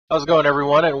How's it going,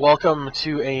 everyone, and welcome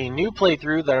to a new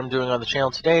playthrough that I'm doing on the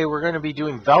channel. Today we're going to be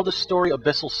doing Valdis story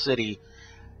Abyssal City,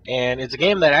 and it's a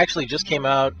game that actually just came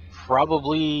out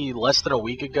probably less than a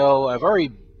week ago. I've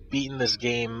already beaten this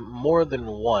game more than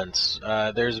once.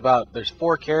 There's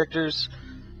 4 characters.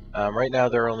 Right now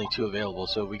there are only 2 available,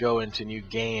 so we go into new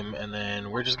game, and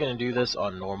then we're just going to do this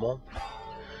on normal.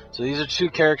 So these are 2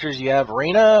 characters. You have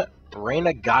Reyna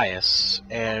Gaius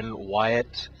and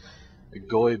Wyatt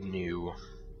Goibnu.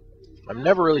 I'm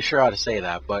never really sure how to say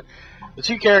that, but the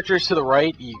 2 characters to the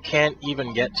right you can't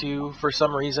even get to for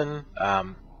some reason. I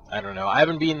don't know. I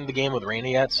haven't beaten the game with Reyna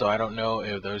yet, so I don't know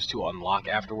if those 2 unlock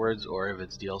afterwards or if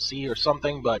it's DLC or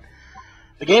something, but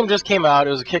the game just came out.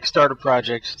 It was a Kickstarter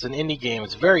project. It's an indie game.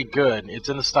 It's very good. It's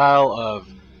in the style of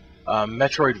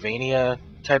Metroidvania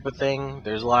type of thing.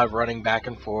 There's a lot of running back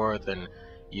and forth, and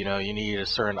you know, you need a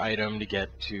certain item to get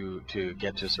to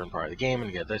a certain part of the game,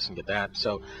 and to get this and get that.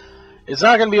 So it's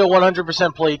not going to be a 100%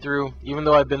 playthrough, even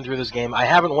though I've been through this game. I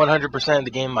haven't 100%ed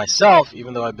the game myself,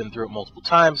 even though I've been through it multiple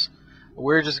times.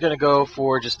 We're just going to go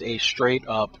for just a straight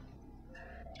up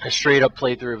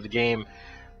playthrough of the game.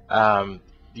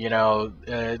 You know,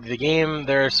 the game,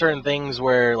 there are certain things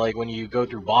where, like, when you go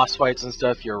through boss fights and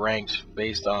stuff, you're ranked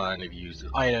based on if you used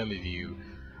an item, if you,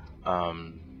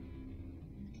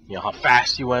 you know, how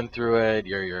fast you went through it,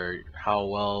 how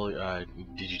well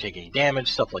did you take any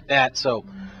damage, stuff like that. So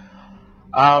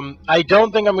I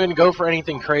don't think I'm going to go for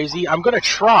anything crazy. I'm going to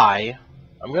try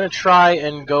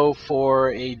and go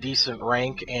for a decent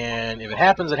rank, and if it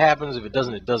happens, it happens. If it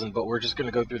doesn't, it doesn't. But we're just going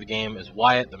to go through the game as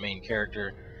Wyatt, the main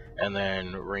character, and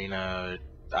then Reyna,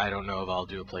 I don't know if I'll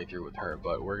do a playthrough with her,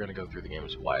 but we're going to go through the game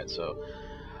as Wyatt. So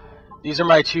these are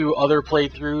my 2 other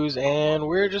playthroughs, and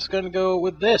we're just going to go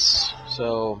with this.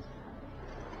 So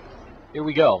here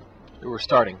we go. We're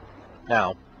starting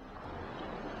now.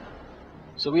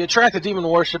 So we attract the demon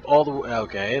warship all the way.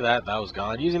 Okay, that was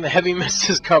gone. Using the heavy mist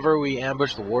as cover, we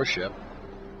ambush the warship.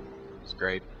 It's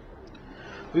great.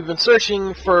 We've been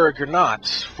searching for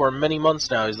Gernot for many months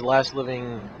now. He's the last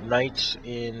living knight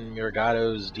in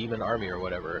Myrgato's demon army or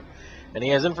whatever. And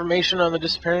he has information on the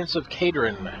disappearance of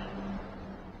Kadrin.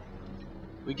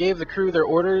 We gave the crew their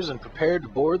orders and prepared to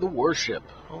board the warship.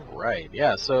 Alright,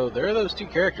 yeah, so there are those 2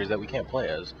 characters that we can't play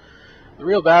as. The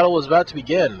real battle was about to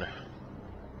begin.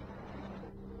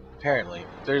 Apparently.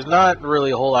 There's not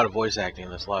really a whole lot of voice acting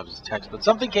in this, a lot of text, but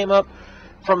something came up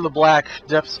from the black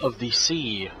depths of the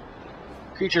sea.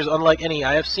 Creatures unlike any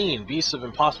I have seen, beasts of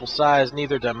impossible size,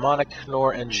 neither demonic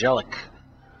nor angelic.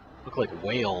 Look like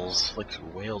whales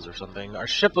or something. Our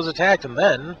ship was attacked, and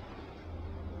then,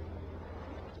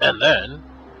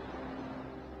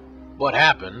 what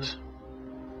happened?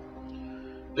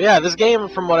 But yeah, this game,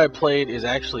 from what I played, is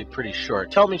actually pretty short.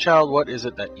 Tell me, child, what is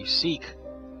it that you seek?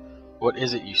 What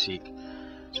is it you seek?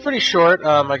 It's pretty short.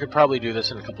 I could probably do this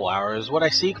in a couple hours. What I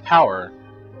seek? Power.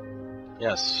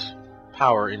 Yes,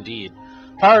 power indeed.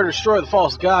 Power to destroy the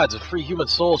false gods and free human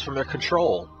souls from their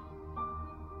control.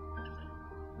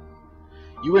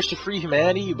 You wish to free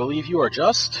humanity? You believe you are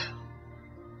just?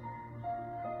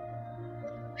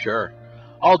 Sure.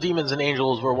 All demons and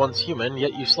angels were once human,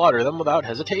 yet you slaughter them without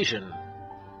hesitation.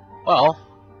 Well,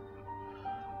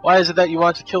 why is it that you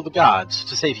want to kill the gods?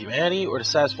 To save humanity, or to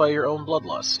satisfy your own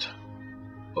bloodlust?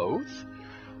 Both?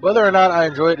 Whether or not I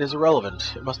enjoy it is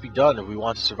irrelevant. It must be done if we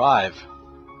want to survive.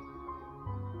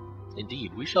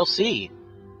 Indeed, we shall see.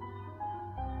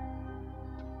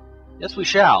 Yes, we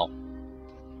shall.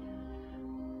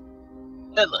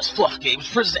 Endless Fluff Games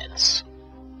presents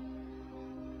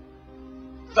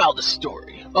Valdis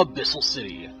story, Abyssal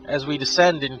City. As we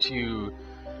descend into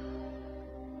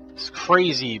this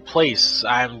crazy place,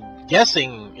 I'm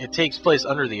guessing it takes place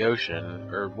under the ocean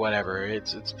or whatever.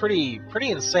 It's pretty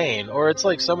insane, or it's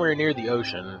like somewhere near the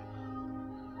ocean.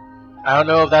 I don't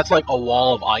know if that's like a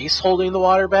wall of ice holding the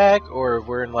water back, or if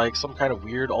we're in like some kind of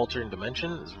weird alternate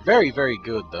dimension. It's very, very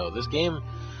good though. This game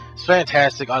is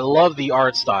fantastic. I love the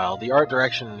art style. The art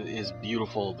direction is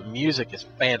beautiful. The music is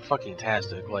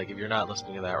fan-fucking-tastic. Like, if you're not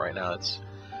listening to that right now, it's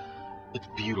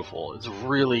beautiful. It's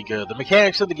really good. The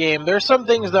mechanics of the game, there are some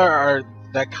things that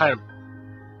kind of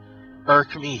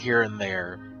irk me here and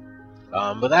there,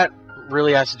 but that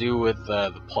really has to do with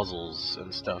the puzzles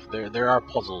and stuff. There are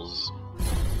puzzles.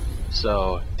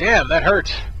 So, damn, that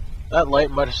hurt. That light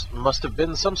must have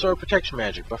been some sort of protection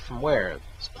magic, but from where?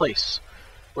 This place.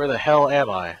 Where the hell am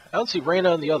I? I don't see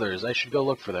Reyna and the others. I should go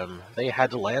look for them. They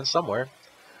had to land somewhere.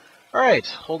 Alright,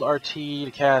 hold RT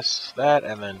to cast that,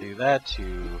 and then do that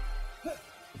to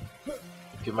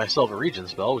give myself a regen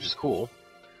spell, which is cool.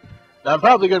 Now, I'm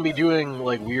probably going to be doing,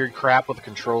 like, weird crap with the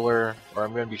controller, or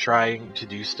I'm going to be trying to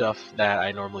do stuff that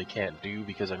I normally can't do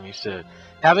because I'm used to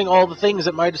having all the things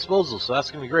at my disposal, so that's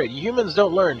going to be great. You humans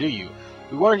don't learn, do you?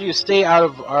 We wanted you to stay out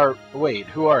of our... Wait,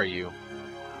 who are you?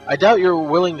 I doubt you're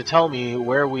willing to tell me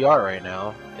where we are right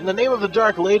now. In the name of the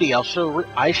Dark Lady,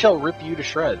 I shall rip you to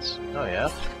shreds. Oh, yeah?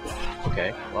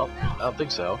 Okay, well, I don't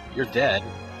think so. You're dead.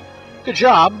 Good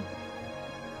job!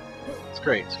 It's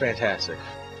great, it's fantastic.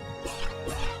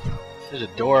 There's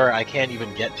a door I can't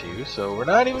even get to, so we're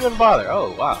not even going to bother.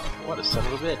 Oh, wow. What a son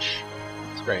of a bitch.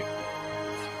 It's great.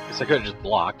 Guess I could have just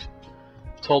blocked.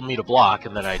 Told me to block,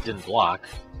 and then I didn't block.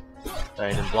 And I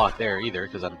didn't block there either,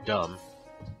 because I'm dumb.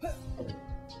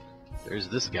 There's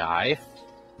this guy.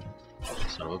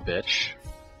 Son of a bitch.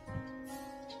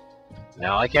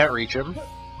 Now I can't reach him.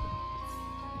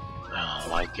 Oh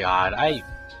my god,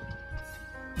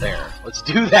 There. Let's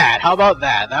do that! How about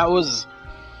that? That was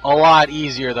a lot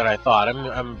easier than I thought.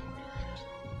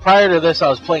 Prior to this, I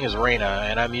was playing as Reyna,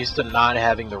 and I'm used to not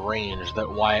having the range that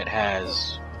Wyatt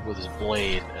has with his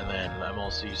blade, and then I'm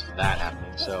also used to that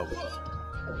happening, so...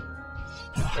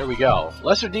 There we go.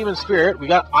 Lesser Demon Spirit, we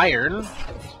got Iron.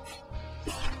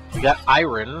 We got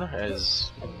Iron,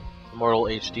 as Immortal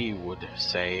HD would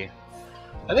say.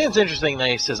 I think it's interesting that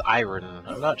he says Iron.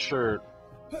 I'm not sure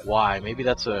why. Maybe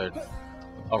that's a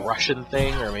Russian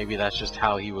thing, or maybe that's just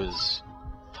how he was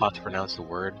taught to pronounce the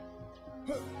word.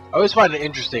 I always find it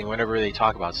interesting whenever they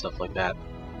talk about stuff like that.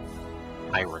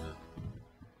 Iron.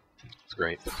 It's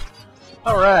great.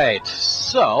 Alright,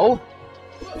 so...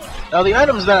 Now the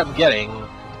items that I'm getting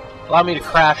allow me to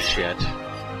craft shit.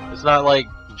 It's not like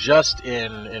just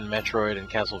in Metroid and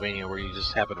Castlevania where you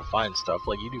just happen to find stuff.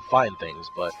 Like, you do find things,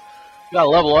 but you gotta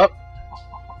level up,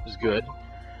 which is good.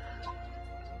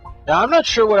 Now, I'm not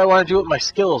sure what I want to do with my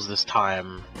skills this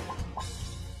time.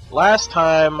 Last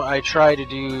time I tried to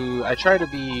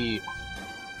be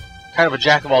kind of a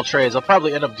jack of all trades. I'll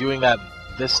probably end up doing that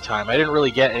this time. I didn't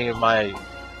really get any of my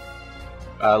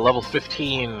level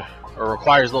 15, or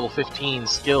requires level 15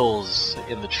 skills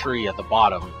in the tree at the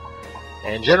bottom.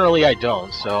 And generally I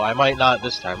don't, so I might not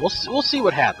this time. We'll see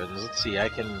what happens. Let's see, I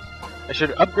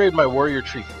should upgrade my warrior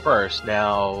tree first.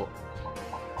 Now,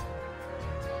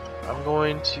 I'm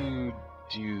going to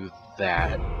do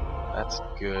that. That's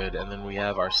good. And then we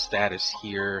have our status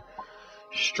here.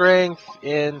 Strength,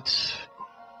 int,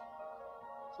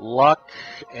 luck,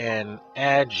 and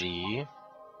agi.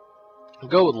 I'll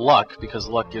go with luck, because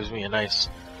luck gives me a nice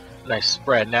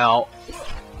spread. Now,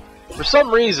 for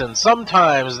some reason,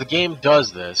 sometimes the game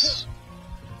does this.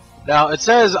 Now, it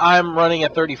says I'm running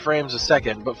at 30 frames a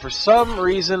second, but for some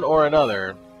reason or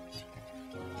another,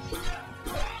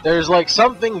 there's like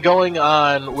something going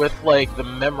on with like the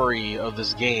memory of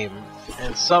this game,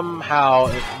 and somehow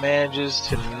it manages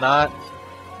to not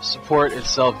support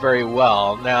itself very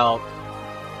well. Now,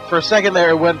 for a second there,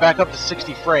 it went back up to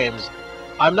 60 frames.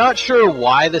 I'm not sure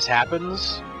why this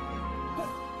happens.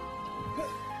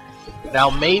 Now,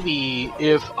 maybe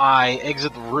if I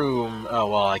exit the room... Oh,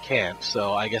 well, I can't,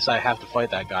 so I guess I have to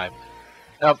fight that guy.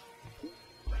 Now,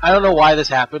 I don't know why this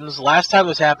happens. Last time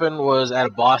this happened was at a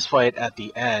boss fight at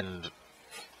the end.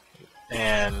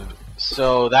 And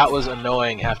so that was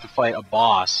annoying, have to fight a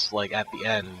boss, like, at the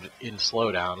end in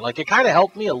slowdown. Like, it kind of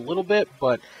helped me a little bit,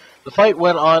 but the fight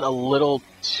went on a little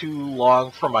too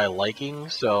long for my liking,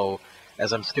 so...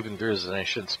 As I'm skipping through this, and I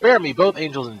should spare me. Both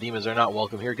angels and demons are not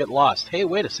welcome here. Get lost. Hey,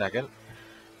 wait a second.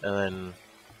 And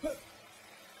then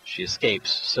she escapes.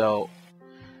 So,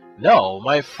 no,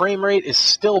 my frame rate is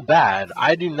still bad.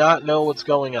 I do not know what's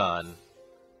going on.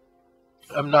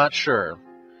 I'm not sure.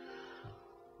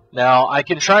 Now, I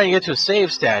can try and get to a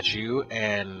save statue,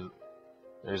 and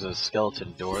there's a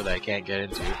skeleton door that I can't get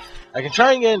into. I can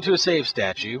try and get into a save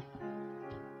statue,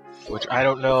 which I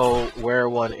don't know where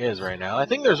one is right now. I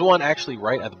think there's one actually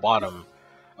right at the bottom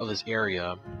of this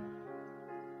area.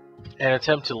 And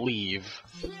attempt to leave.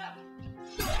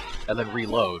 And then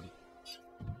reload.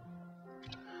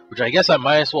 Which I guess I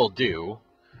might as well do.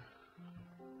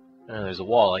 And there's a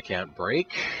wall I can't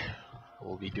break.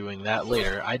 We'll be doing that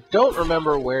later. I don't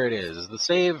remember where it is. The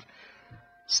save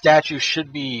statue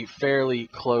should be fairly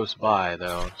close by,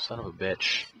 though. Son of a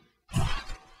bitch.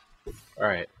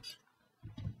 Alright.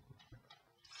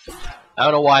 I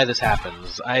don't know why this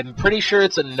happens. I'm pretty sure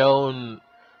it's a known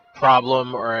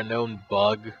problem or a known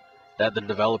bug that the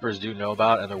developers do know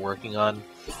about and they're working on.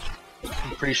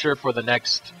 I'm pretty sure for the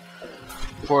next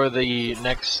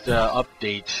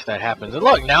update that happens. And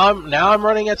look, now I'm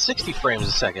running at 60 frames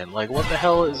a second. Like, what the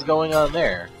hell is going on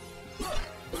there?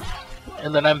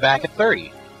 And then I'm back at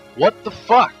 30. What the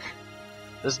fuck?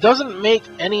 This doesn't make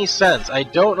any sense. I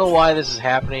don't know why this is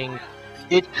happening.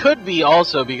 It could be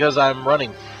also because I'm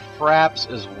running fraps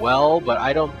as well, but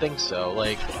I don't think so.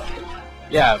 Like,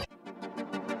 yeah,